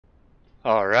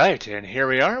Alright, and here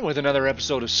we are with another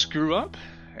episode of Screw Up.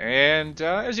 And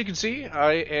as you can see,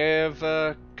 I have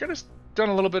kind of done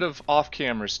a little bit of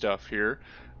off-camera stuff here,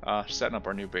 setting up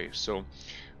our new base. So,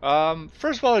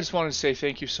 first of all, I just wanted to say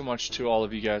thank you so much to all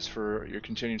of you guys for your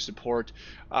continued support.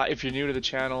 If you're new to the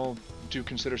channel, do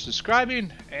consider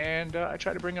subscribing, and I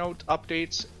try to bring out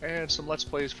updates and some Let's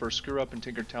Plays for Screw Up and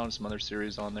Tinkertown and some other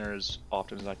series on there as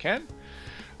often as I can.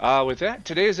 With that,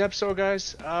 today's episode,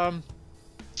 guys,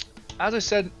 as I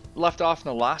said, left off in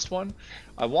the last one,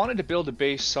 I wanted to build a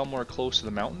base somewhere close to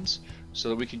the mountains so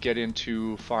that we could get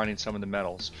into finding some of the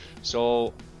metals.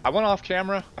 So I went off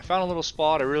camera, I found a little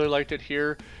spot, I really liked it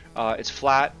here. It's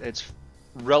flat, it's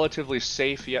relatively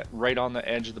safe yet right on the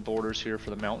edge of the borders here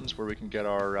for the mountains where we can get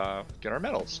our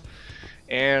metals.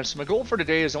 And so my goal for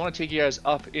today is I want to take you guys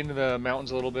up into the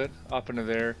mountains a little bit, up into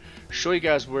there, show you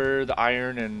guys where the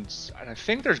iron and I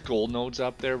think there's gold nodes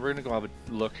up there. We're going to go have a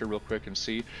look here real quick and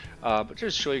see, but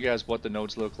just show you guys what the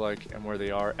nodes look like and where they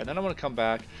are. And then I'm going to come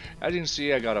back. As you can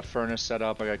see, I got a furnace set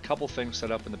up. I got a couple things set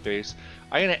up in the base.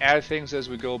 I'm going to add things as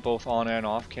we go, both on and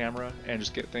off camera, and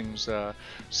just get things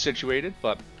situated.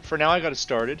 But for now, I got it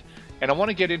started. And I want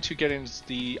to get into getting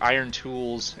the iron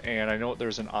tools, and I know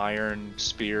there's an iron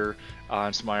spear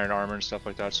and some iron armor and stuff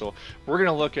like that. So we're going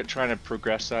to look at trying to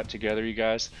progress that together, you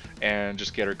guys, and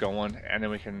just get her going. And then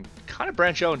we can kind of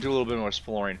branch out and do a little bit more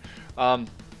exploring. We're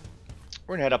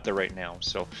going to head up there right now.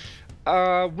 So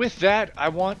with that, I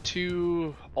want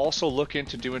to also look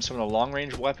into doing some of the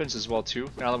long-range weapons as well, too.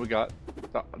 Now that we got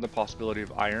the possibility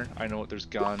of iron, I know there's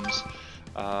guns.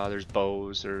 There's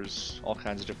bows, there's all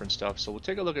kinds of different stuff. So we'll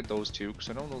take a look at those too, because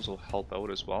I know those will help out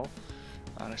as well.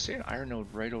 And I see an iron node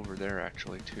right over there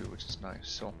actually too, which is nice.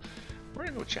 So we're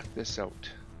gonna go check this out.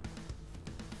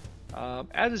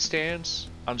 As it stands,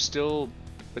 I'm still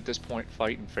at this point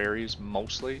fighting fairies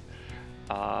mostly.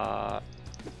 I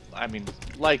mean,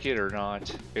 like it or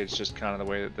not, it's just kind of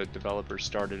the way that the developers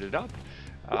started it up.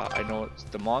 I know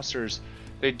the monsters,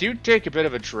 they do take a bit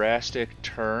of a drastic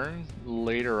turn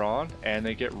later on, and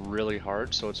they get really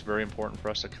hard, so it's very important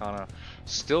for us to kind of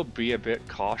still be a bit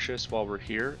cautious while we're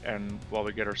here and while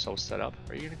we get ourselves set up.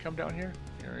 Are you going to come down here?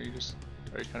 Or are you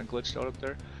kind of glitched out up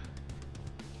there?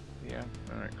 Yeah,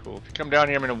 alright, cool. If you come down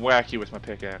here, I'm going to whack you with my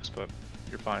pickaxe, but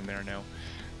you're fine there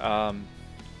now.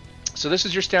 So this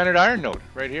is your standard iron node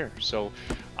right here. So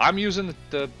I'm using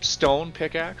the stone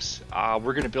pickaxe.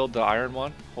 We're going to build the iron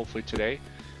one, hopefully today.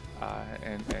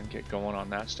 And get going on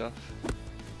that stuff.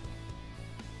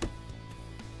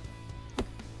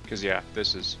 Because yeah,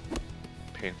 this is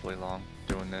painfully long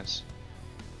doing this.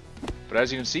 But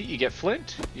as you can see, you get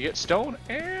flint, you get stone,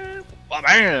 and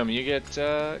bam, you get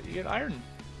iron,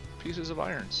 pieces of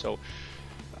iron. So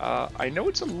I know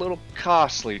it's a little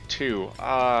costly too.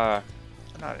 I'm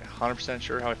not 100%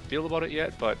 sure how I feel about it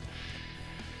yet, but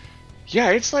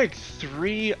yeah, it's like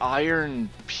 3 iron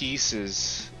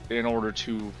pieces in order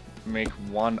to make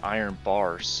 1 iron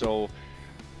bar. So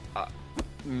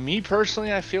me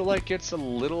personally, I feel like it's a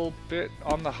little bit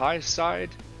on the high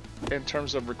side in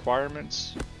terms of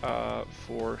requirements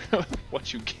for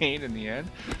what you gain in the end.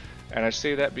 And I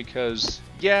say that because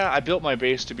yeah, I built my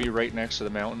base to be right next to the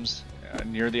mountains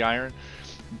near the iron,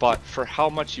 but for how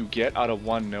much you get out of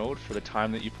 1 node for the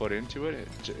time that you put into it,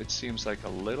 it seems like a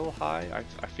little high.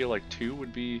 I feel like 2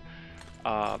 would be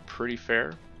pretty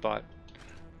fair, but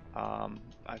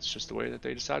that's just the way that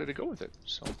they decided to go with it.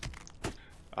 So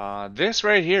this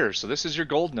right here, so this is your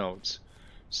gold nodes.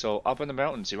 So up in the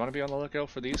mountains, you want to be on the lookout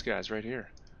for these guys right here.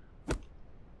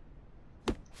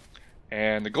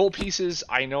 And the gold pieces,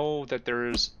 I know that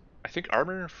there's, I think,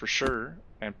 armor for sure,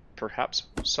 and perhaps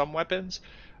some weapons.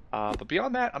 But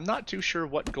beyond that, I'm not too sure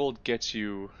what gold gets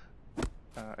you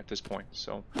at this point.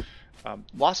 So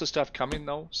lots of stuff coming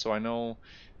though, so I know,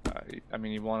 I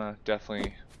mean, you want to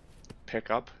definitely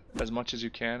pick up as much as you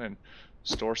can and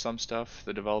store some stuff.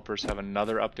 The developers have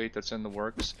another update that's in the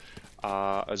works.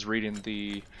 I was reading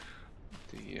the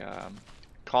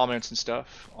comments and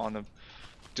stuff on the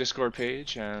Discord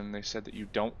page, and they said that you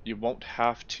won't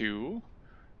have to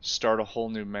start a whole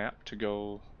new map to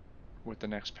go with the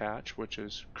next patch, which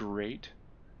is great.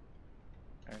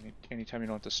 Anytime you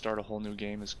don't have to start a whole new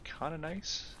game is kind of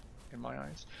nice in my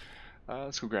eyes.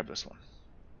 Let's go grab this one.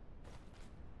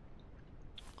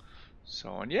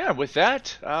 So, and yeah, with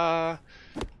that,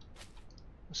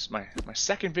 this is my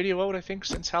second video out, I think,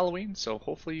 since Halloween. So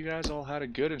hopefully you guys all had a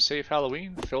good and safe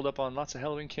Halloween, filled up on lots of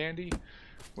Halloween candy,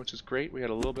 which is great. We had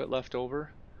a little bit left over.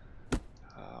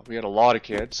 We had a lot of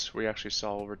kids. We actually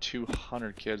saw over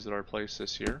 200 kids at our place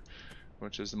this year,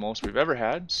 which is the most we've ever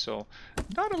had. So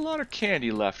not a lot of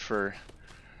candy left for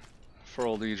for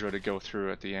old Idra to go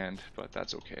through at the end, but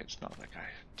that's okay. It's not like I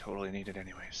totally need it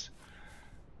anyways.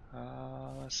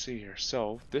 Let's see here.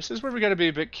 So this is where we got to be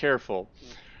a bit careful.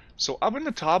 So up in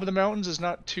the top of the mountains is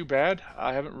not too bad.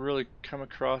 I haven't really come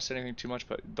across anything too much,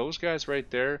 but those guys right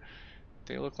there,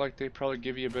 they look like they probably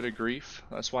give you a bit of grief.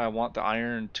 That's why I want the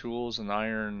iron tools and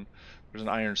there's an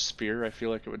iron spear. I feel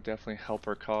like it would definitely help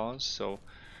our cause. So,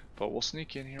 but we'll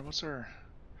sneak in here. What's our...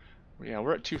 Yeah,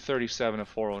 we're at 237 and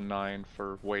 409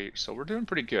 for weight, so we're doing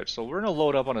pretty good. So we're going to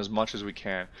load up on as much as we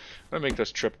can. I'm going to make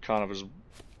this trip kind of as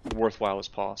worthwhile as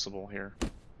possible here.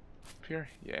 Up here?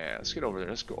 Yeah, let's get over there.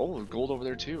 Let's go. Oh, gold over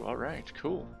there too. Alright,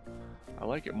 cool. I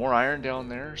like it. More iron down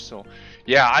there. So,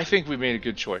 yeah, I think we made a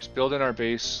good choice. Building our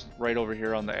base right over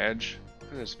here on the edge.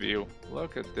 Look at this view.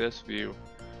 Look at this view.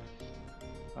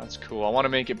 That's cool. I want to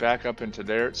make it back up into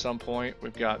there at some point.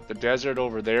 We've got the desert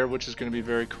over there, which is going to be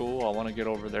very cool. I want to get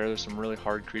over there. There's some really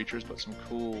hard creatures, but some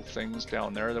cool things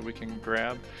down there that we can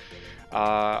grab.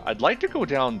 I'd like to go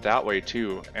down that way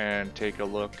too and take a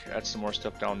look at some more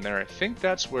stuff down there. I think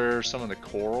that's where some of the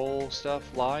coral stuff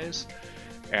lies,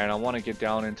 and I want to get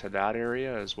down into that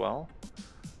area as well.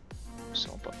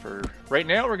 So, but for right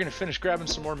now, we're going to finish grabbing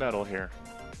some more metal here.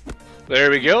 There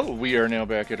we go. We are now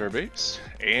back at our base,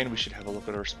 and we should have a look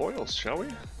at our spoils, shall we?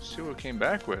 See what we came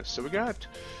back with. So we got,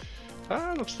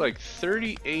 looks like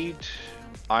 38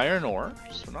 iron ore,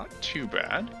 so not too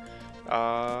bad.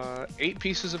 8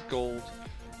 pieces of gold,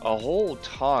 a whole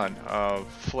ton of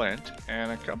flint,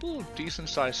 and a couple of decent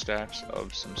sized stacks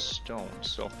of some stone.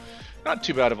 So not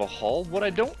too bad of a haul. What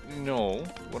I don't know,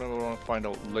 what I want to find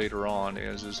out later on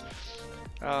is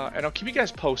and I'll keep you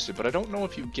guys posted, but I don't know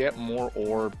if you get more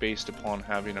ore based upon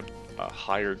having a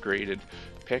higher graded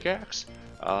pickaxe.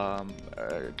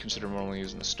 Considering we're only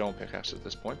using the stone pickaxe at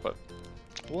this point, but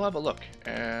we'll have a look,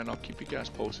 and I'll keep you guys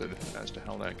posted as to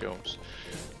how that goes.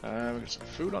 We got some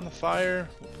food on the fire.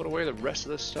 We'll put away the rest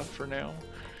of this stuff for now,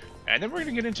 and then we're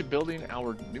going to get into building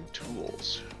our new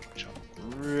tools, which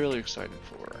I'm really excited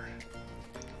for.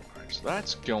 Alright, so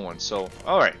that's going. So,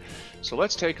 alright. So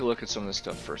let's take a look at some of this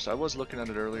stuff first. I was looking at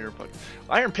it earlier, but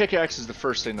iron pickaxe is the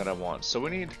first thing that I want. So we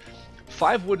need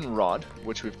 5 wooden rod,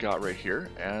 which we've got right here,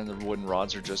 and the wooden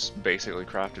rods are just basically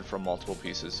crafted from multiple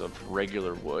pieces of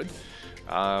regular wood.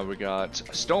 We got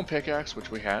a stone pickaxe, which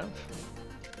we have,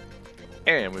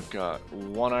 and we've got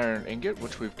 1 iron ingot,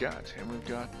 which we've got, and we've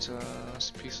got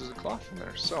some pieces of cloth in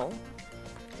there. So,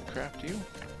 craft you.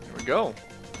 Here we go.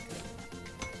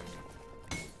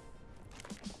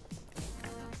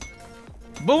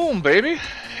 Boom, baby!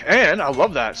 And I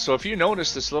love that. So if you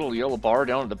notice this little yellow bar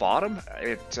down at the bottom,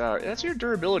 that's your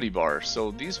durability bar. So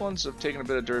these ones have taken a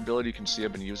bit of durability. You can see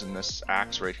I've been using this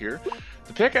axe right here.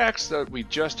 The pickaxe that we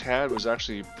just had was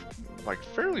actually like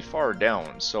fairly far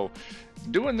down. So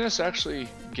doing this actually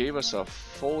gave us a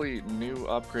fully new,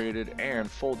 upgraded, and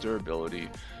full durability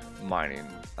mining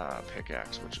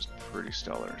pickaxe, which is pretty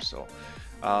stellar. So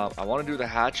I want to do the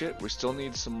hatchet. We still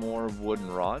need some more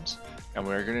wooden rods, and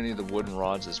we're going to need the wooden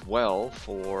rods as well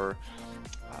for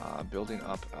building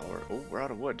up our... Oh, we're out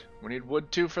of wood. We need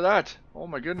wood too for that. Oh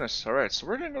my goodness. Alright, so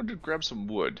we're going to go grab some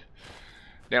wood.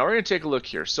 Now we're going to take a look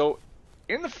here. So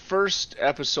in the first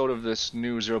episode of this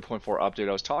new 0.4 update,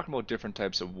 I was talking about different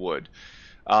types of wood.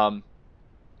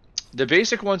 The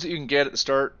basic ones that you can get at the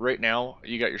start right now,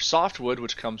 you got your softwood,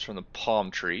 which comes from the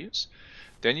palm trees.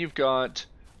 Then you've got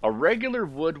a regular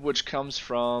wood, which comes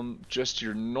from just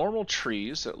your normal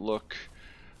trees that look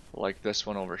like this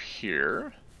one over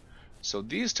here. So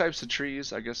these types of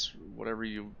trees, I guess whatever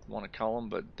you want to call them,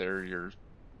 but they're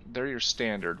your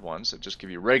standard ones that just give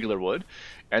you regular wood.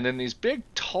 And then these big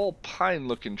tall pine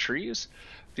looking trees,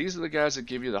 these are the guys that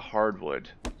give you the hardwood.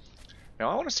 Now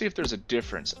I want to see if there's a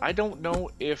difference. I don't know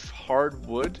if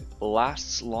hardwood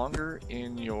lasts longer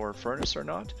in your furnace or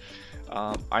not.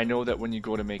 I know that when you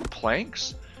go to make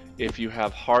planks, if you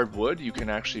have hardwood, you can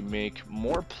actually make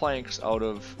more planks out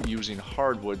of using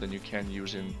hardwood than you can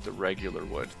using the regular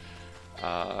wood,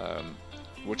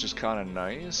 which is kind of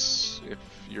nice if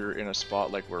you're in a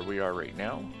spot like where we are right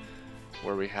now,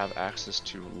 where we have access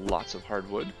to lots of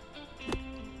hardwood.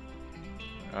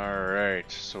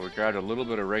 Alright, so we got a little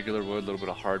bit of regular wood, a little bit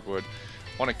of hardwood.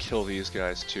 I want to kill these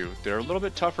guys too. They're a little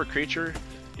bit tougher creature.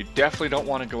 You definitely don't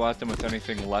want to go at them with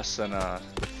anything less than a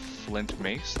flint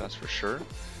mace, that's for sure,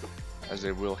 as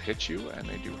they will hit you and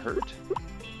they do hurt.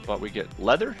 But we get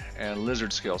leather and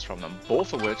lizard scales from them,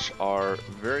 both of which are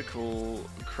very cool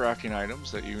crafting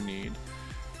items that you need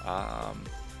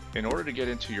in order to get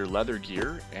into your leather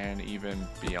gear and even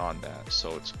beyond that.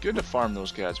 So it's good to farm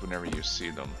those guys whenever you see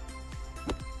them.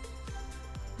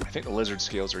 I think the lizard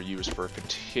scales are used for a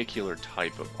particular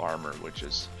type of armor, which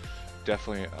is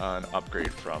definitely an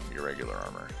upgrade from your regular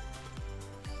armor.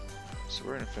 So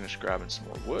we're gonna finish grabbing some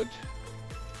more wood.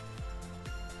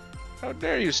 How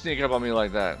dare you sneak up on me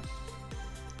like that?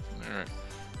 Alright.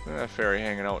 Look at that fairy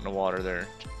hanging out in the water there.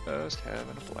 Just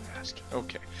having a blast.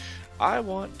 Okay. I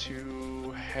want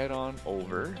to head on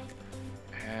over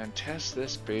and test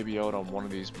this baby out on one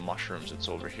of these mushrooms that's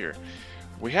over here.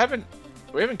 We haven't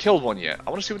killed one yet. I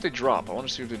want to see what they drop. I want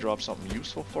to see if they drop something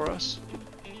useful for us.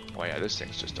 Oh yeah, this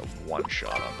thing's just a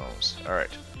one-shot on those.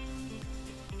 Alright.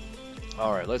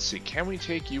 Alright, let's see. Can we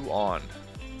take you on?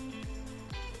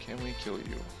 Can we kill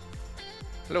you?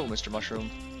 Hello, Mr. Mushroom.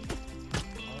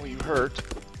 Oh, you hurt,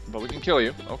 but we can kill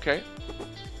you. Okay.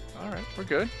 Alright, we're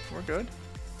good. We're good.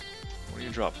 What do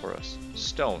you drop for us?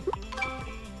 Stone.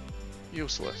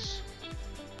 Useless.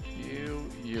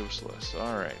 Useless.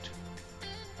 Alright.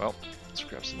 Well, let's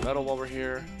grab some metal while we're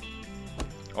here.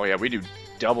 Oh yeah, we do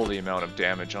double the amount of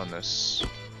damage on this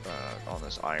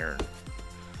iron.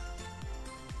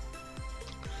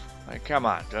 Like, come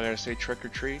on. Do I gotta say trick or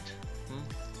treat?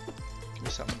 Give me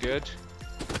something good.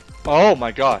 Oh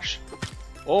my gosh.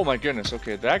 Oh my goodness.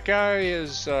 Okay, that guy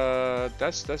is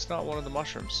that's not one of the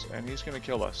mushrooms, and he's gonna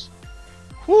kill us.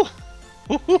 Whew.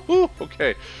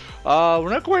 Okay. We're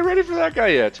not quite ready for that guy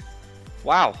yet.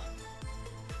 Wow.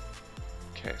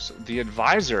 Okay, so the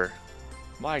advisor.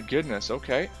 My goodness.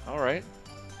 Okay. All right.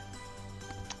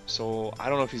 So I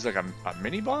don't know if he's like a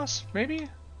mini boss, maybe.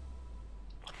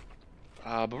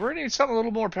 But we're gonna need something a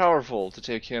little more powerful to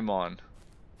take him on.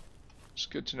 It's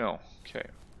good to know. Okay.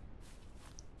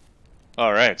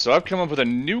 Alright, so I've come up with a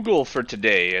new goal for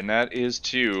today, and that is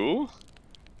to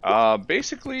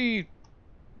basically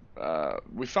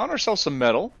we found ourselves some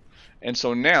metal, and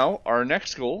so now our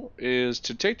next goal is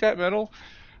to take that metal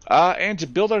and to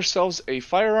build ourselves a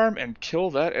firearm and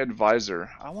kill that advisor.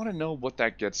 I want to know what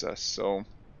that gets us. So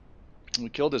we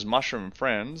killed his mushroom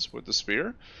friends with the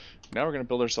spear. Now we're going to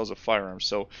build ourselves a firearm.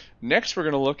 So next we're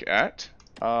going to look at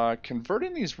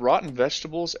converting these rotten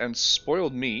vegetables and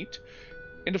spoiled meat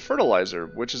into fertilizer,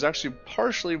 which is actually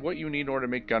partially what you need in order to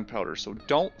make gunpowder. So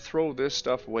don't throw this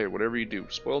stuff away, whatever you do.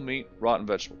 Spoiled meat, rotten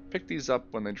vegetable. Pick these up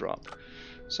when they drop.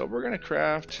 So we're going to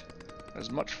craft as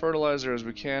much fertilizer as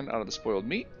we can out of the spoiled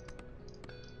meat.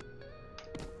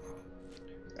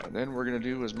 And then we're going to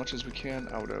do as much as we can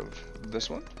out of this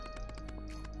one.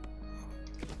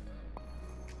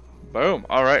 Boom.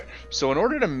 Alright, so in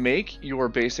order to make your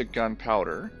basic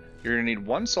gunpowder, you're going to need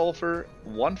 1 sulfur,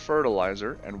 1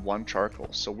 fertilizer, and 1 charcoal.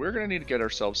 So we're going to need to get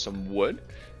ourselves some wood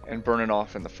and burn it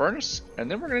off in the furnace. And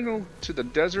then we're going to go to the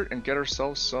desert and get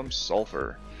ourselves some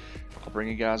sulfur. I'll bring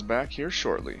you guys back here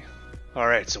shortly.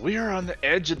 Alright, so we are on the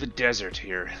edge of the desert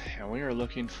here. And we are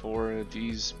looking for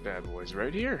these bad boys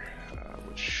right here.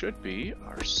 Which should be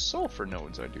our sulfur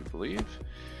nodes, I do believe.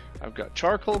 I've got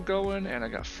charcoal going and I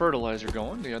got fertilizer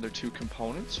going, the other 2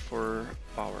 components for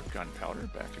our gunpowder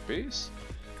back at base.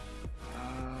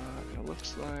 It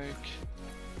looks like,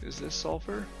 is this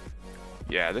sulfur?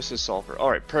 Yeah, this is sulfur.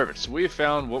 Alright, perfect. So we have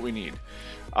found what we need.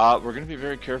 We're going to be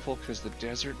very careful because the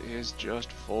desert is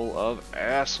just full of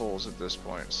assholes at this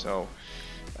point. So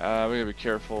we got to be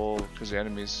careful because the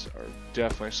enemies are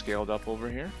definitely scaled up over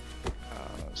here.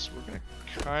 So we're going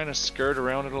to kind of skirt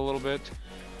around it a little bit.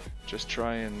 Just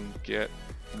try and get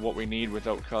what we need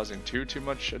without causing too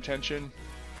much attention.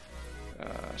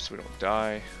 So we don't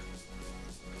die.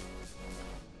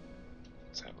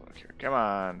 Let's have a look here. Come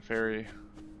on, fairy.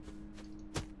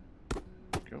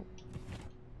 Go.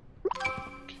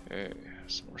 Okay,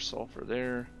 some more sulfur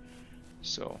there.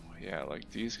 So, yeah,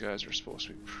 like these guys are supposed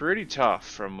to be pretty tough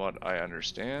from what I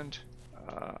understand.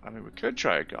 I mean, we could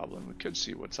try a goblin. We could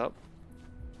see what's up.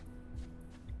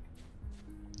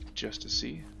 Just to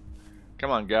see.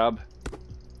 Come on, Gob.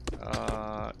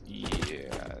 Yeah,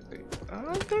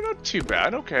 they're not too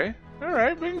bad. Okay.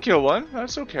 Alright, we can kill one.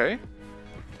 That's okay.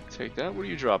 Take that. What do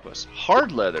you drop us?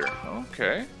 Hard leather.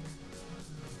 Okay.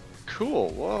 Cool.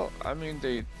 Well, I mean,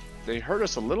 they hurt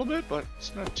us a little bit, but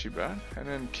it's not too bad. And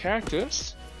then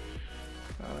cactus.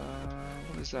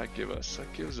 What does that give us?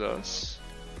 That gives us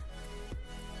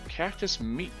cactus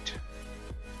meat.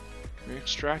 We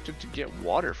extracted to get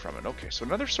water from it. Okay, so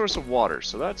another source of water,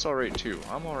 so that's alright too.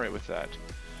 I'm alright with that.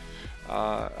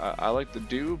 I like the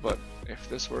dew, but if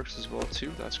this works as well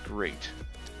too, that's great.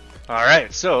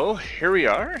 Alright, so here we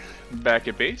are, back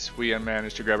at base. We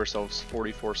managed to grab ourselves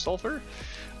 44 sulfur.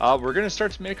 We're going to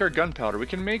start to make our gunpowder. We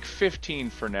can make 15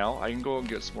 for now. I can go and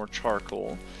get some more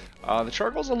charcoal. The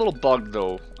charcoal's a little bugged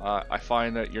though. I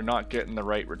find that you're not getting the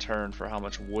right return for how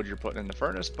much wood you're putting in the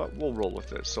furnace, but we'll roll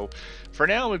with it. So for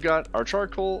now we've got our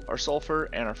charcoal, our sulfur,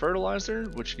 and our fertilizer,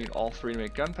 which you need all three to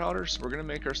make gunpowder. So we're going to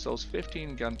make ourselves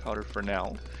 15 gunpowder for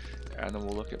now, and then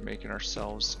we'll look at making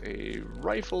ourselves a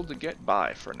rifle to get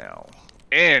by for now.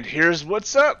 And here's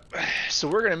what's up. So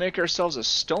we're going to make ourselves a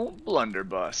stone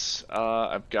blunderbuss.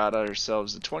 I've got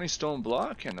ourselves the 20 stone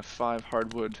block and the 5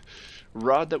 hardwood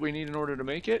rod that we need in order to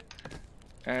make it.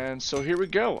 And so here we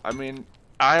go. I mean,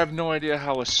 I have no idea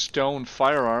how a stone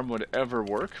firearm would ever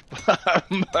work,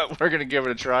 but we're going to give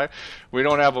it a try. We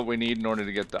don't have what we need in order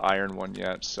to get the iron one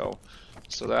yet, so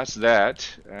that's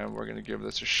that. And we're going to give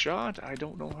this a shot. I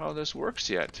don't know how this works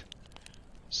yet,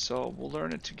 so we'll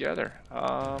learn it together.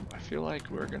 I feel like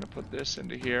we're going to put this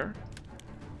into here.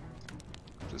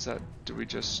 Do we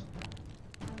just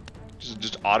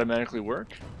automatically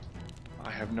work? I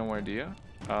have no idea.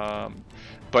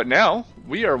 But now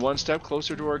we are one step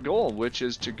closer to our goal, which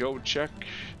is to go check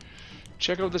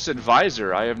out this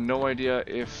advisor. I have no idea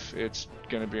if it's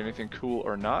going to be anything cool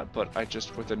or not, but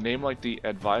with a name like the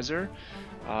advisor,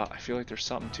 I feel like there's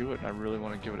something to it, and I really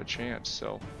want to give it a chance.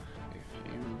 So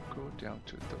if you go down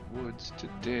to the woods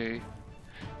today,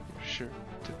 you're sure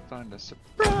to find a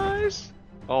surprise.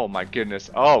 Oh my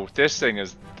goodness. Oh, this thing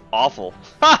is awful.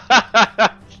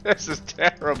 This is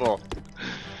terrible.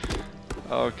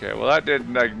 Okay, well that did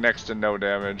like next to no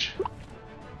damage.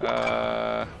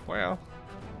 Well,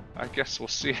 I guess we'll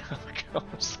see how it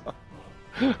goes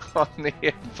on the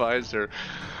advisor.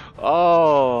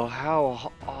 Oh,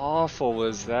 how awful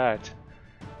was that?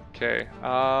 Okay,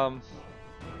 well,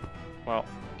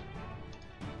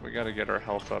 we gotta get our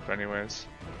health up anyways.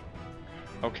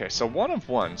 Okay, so 1 of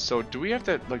 1. So do we have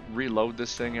to like reload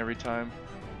this thing every time?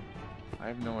 I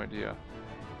have no idea.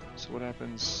 So what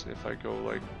happens if I go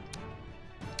like...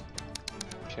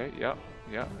 Okay, yeah.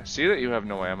 I see that you have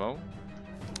no ammo.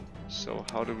 So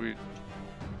how do we...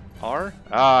 R?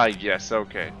 Ah, yes,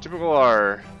 okay. Typical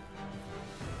R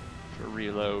for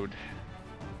reload.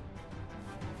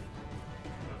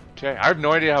 Okay, I have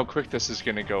no idea how quick this is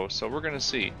gonna go, so we're gonna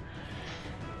see.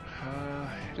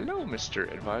 Hello,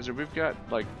 Mr. Advisor. We've got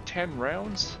like 10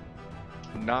 rounds.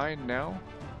 9 now.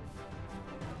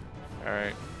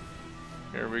 Alright.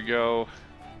 Here we go.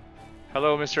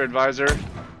 Hello, Mr. Advisor.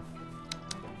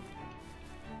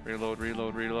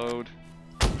 Reload.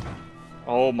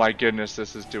 Oh my goodness,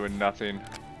 this is doing nothing.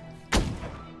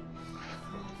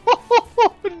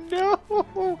 Oh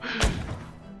no!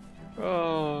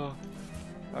 Oh.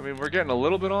 I mean, we're getting a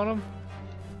little bit on him.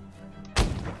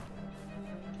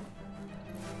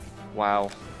 Wow.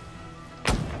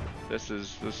 This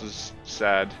is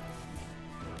sad.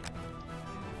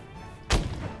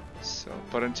 So,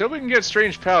 but until we can get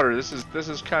strange powder, this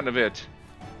is kind of it.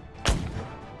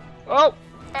 Oh!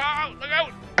 Oh, look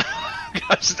out!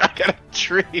 Got stuck at a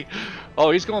tree.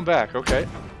 Oh, he's going back. Okay.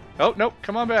 Oh, nope.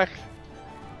 Come on back.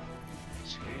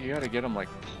 So you gotta get him like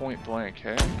point blank,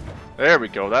 hey? There we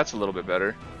go. That's a little bit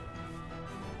better.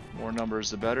 More numbers,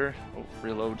 the better. Oh,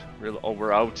 reload. Oh,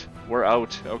 we're out. We're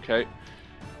out. Okay.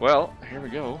 Well, here we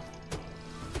go.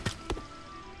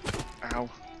 Ow.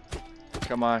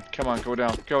 Come on. Come on. Go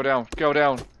down. Go down. Go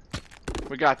down.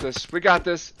 We got this. We got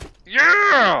this.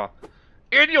 Yeah!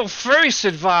 In your face,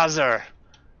 advisor!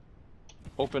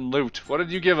 Open loot. What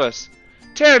did you give us?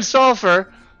 10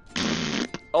 sulfur?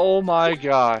 Oh my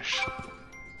gosh.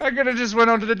 I could have just went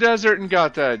onto the desert and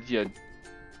got that, you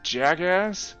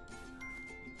jackass.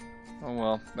 Oh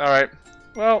well. Alright.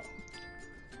 Well,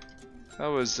 that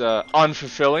was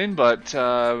unfulfilling, but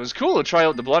it was cool to try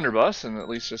out the blunderbuss and at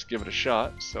least just give it a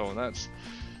shot. So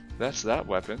that's that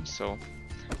weapon. So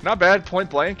not bad, point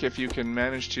blank, if you can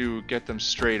manage to get them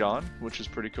straight on, which is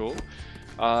pretty cool.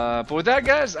 But with that,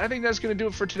 guys, I think that's going to do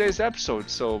it for today's episode.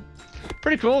 So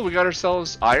pretty cool. We got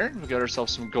ourselves iron. We got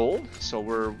ourselves some gold. So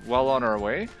we're well on our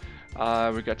way.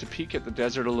 We got to peek at the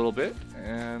desert a little bit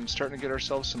and starting to get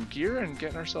ourselves some gear and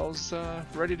getting ourselves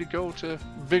ready to go to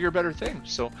bigger, better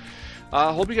things. So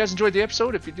hope you guys enjoyed the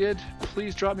episode. If you did,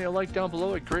 please drop me a like down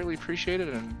below. I greatly appreciate it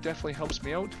and it definitely helps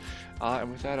me out.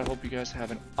 And with that, I hope you guys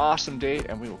have an awesome day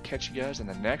and we will catch you guys in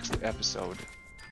the next episode.